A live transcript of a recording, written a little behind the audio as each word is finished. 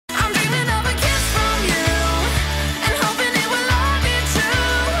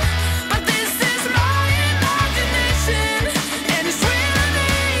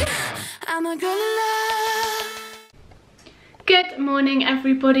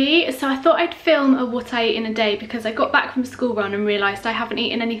everybody. So I thought I'd film a what I ate in a day because I got back from school run and realised I haven't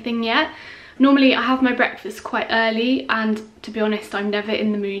eaten anything yet. Normally I have my breakfast quite early, and to be honest I'm never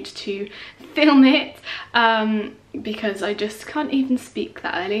in the mood to film it because I just can't even speak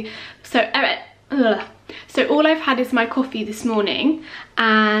that early. So all I've had is my coffee this morning,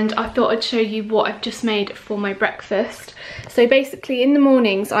 and I thought I'd show you what I've just made for my breakfast. So basically in the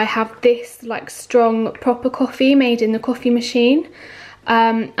mornings I have this like strong proper coffee made in the coffee machine,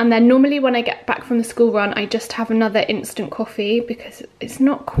 and then normally when I get back from the school run I just have another instant coffee because it's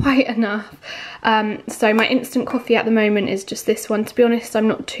not quite enough. So my instant coffee at the moment is just this one. To be honest, I'm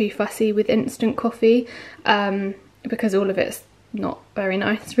not too fussy with instant coffee because all of it's not very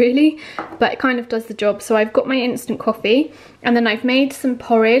nice really, but it kind of does the job. So I've got my instant coffee, and then I've made some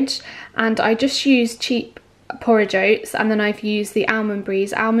porridge, and I just use cheap porridge oats, and then I've used the Almond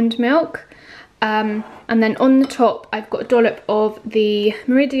Breeze almond milk, and then on the top I've got a dollop of the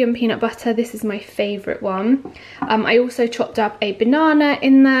Meridian peanut butter. This is my favourite one. I also chopped up a banana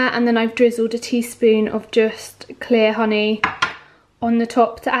in there, and then I've drizzled a teaspoon of just clear honey on the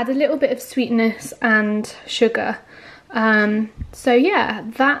top to add a little bit of sweetness and sugar. So yeah,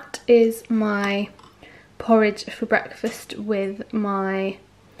 that is my porridge for breakfast with my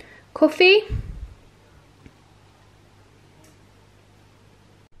coffee.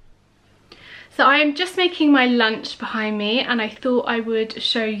 So I am just making my lunch behind me, and I thought I would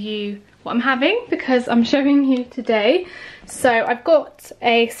show you what I'm having because I'm showing you today. So I've got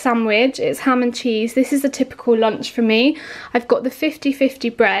a sandwich, it's ham and cheese. This is a typical lunch for me. I've got the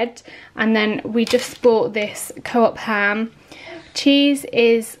 50-50 bread, and then we just bought this Co-op ham. Cheese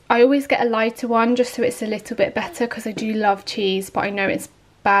is, I always get a lighter one just so it's a little bit better because I do love cheese, but I know it's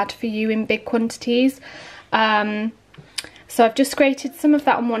bad for you in big quantities. So I've just grated some of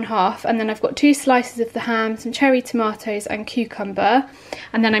that on one half, and then I've got 2 slices of the ham, some cherry tomatoes and cucumber,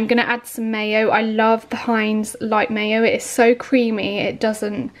 and then I'm going to add some mayo. I love the Heinz light mayo. It is so creamy, it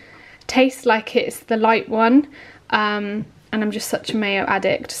doesn't taste like it's the light one, and I'm just such a mayo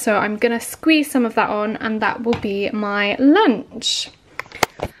addict. So I'm going to squeeze some of that on, and that will be my lunch.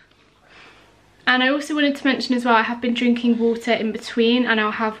 And I also wanted to mention as well, I have been drinking water in between, and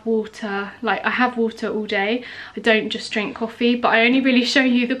I'll have water, like I have water all day. I don't just drink coffee, but I only really show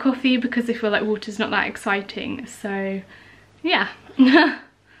you the coffee because I feel like water's not that exciting. So yeah.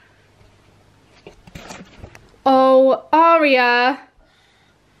 Oh, Aria.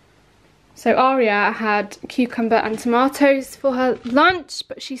 So Aria had cucumber and tomatoes for her lunch,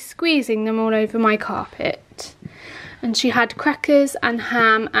 but she's squeezing them all over my carpet. And she had crackers and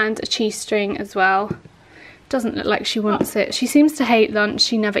ham and a cheese string as well. Doesn't look like she wants it. She seems to hate lunch.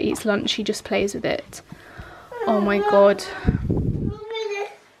 She never eats lunch. She just plays with it. Oh my god.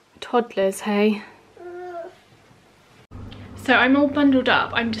 Toddlers, hey. So I'm all bundled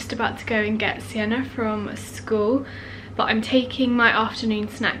up. I'm just about to go and get Sienna from school. But I'm taking my afternoon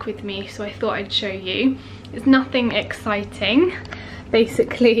snack with me, so I thought I'd show you. It's nothing exciting.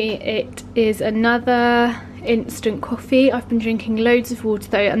 Basically, it is another instant coffee. I've been drinking loads of water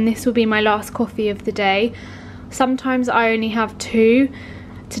though, and this will be my last coffee of the day. Sometimes I only have 2.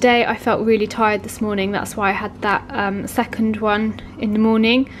 Today I felt really tired this morning, that's why I had that second one in the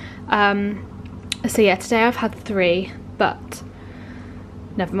morning. So yeah, today I've had 3, but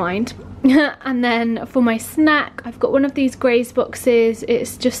never mind. And then for my snack, I've got one of these Graze boxes.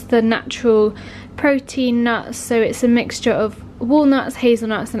 It's just the natural protein nuts, so it's a mixture of walnuts,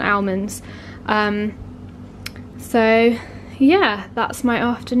 hazelnuts and almonds. So yeah, that's my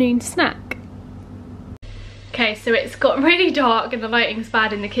afternoon snack. Okay, so it's got really dark and the lighting's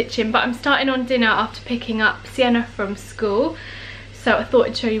bad in the kitchen, but I'm starting on dinner after picking up Sienna from school. So I thought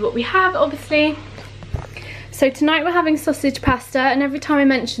I'd show you what we have, obviously. So tonight we're having sausage pasta, and every time I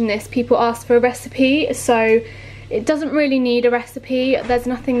mention this people ask for a recipe, so it doesn't really need a recipe. There's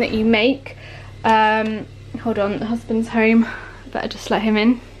nothing that you make. Hold on, the husband's home. Better just let him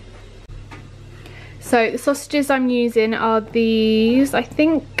in. So the sausages I'm using are these. I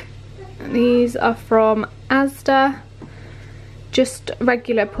think these are from Asda. Just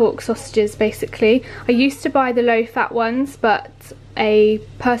regular pork sausages basically. I used to buy the low fat ones, but a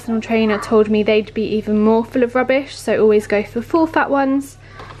personal trainer told me they'd be even more full of rubbish, so always go for full fat ones.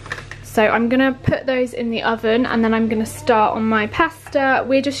 So I'm gonna put those in the oven, and then I'm gonna start on my pasta.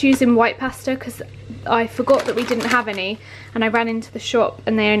 We're just using white pasta because I forgot that we didn't have any, and I ran into the shop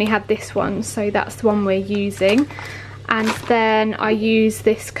and they only had this one, so that's the one we're using. And then I use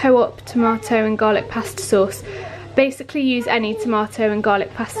this Co-op tomato and garlic pasta sauce. Basically use any tomato and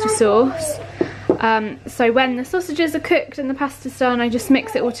garlic pasta sauce. So when the sausages are cooked and the pasta's done, I just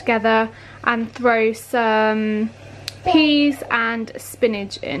mix it all together and throw some peas and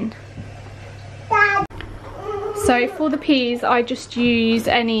spinach in. So for the peas, I just use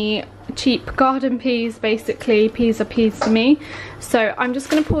any cheap garden peas, basically. Peas are peas to me. So I'm just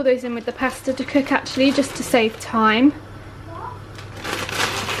going to pour those in with the pasta to cook, actually, just to save time.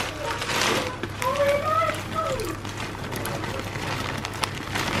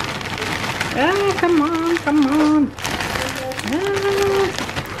 Ah, come on, come on. Ah.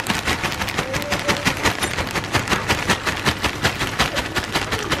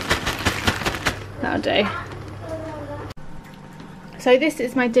 That'll do. So this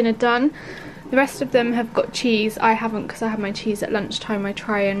is my dinner done. The rest of them have got cheese. I haven't, because I have my cheese at lunchtime. I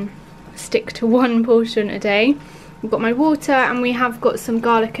try and stick to one portion a day. I've got my water, and we have got some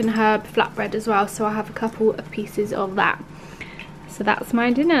garlic and herb flatbread as well, so I have a couple of pieces of that. So that's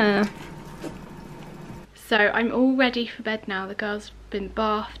my dinner. So I'm all ready for bed now. The girls have been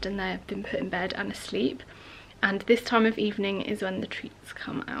bathed and they've been put in bed and asleep. And this time of evening is when the treats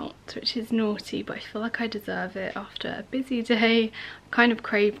come out, which is naughty, but I feel like I deserve it after a busy day. I kind of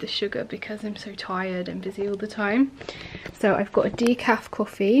crave the sugar because I'm so tired and busy all the time. So I've got a decaf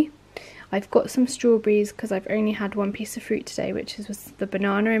coffee. I've got some strawberries because I've only had one piece of fruit today, which was the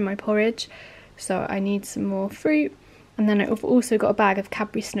banana in my porridge. So I need some more fruit. And then I've also got a bag of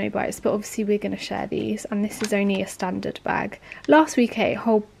Cadbury Snow Bites, but obviously we're going to share these, and this is only a standard bag. Last week I ate a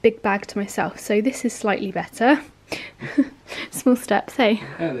whole big bag to myself, so this is slightly better. Small steps, hey?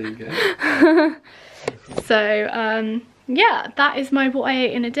 Yeah, there you go. So, yeah, that is my what I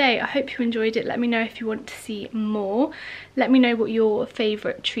ate in a day. I hope you enjoyed it. Let me know if you want to see more. Let me know what your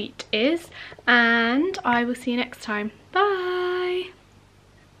favourite treat is, and I will see you next time. Bye!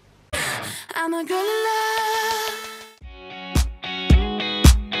 I'm a girl alive.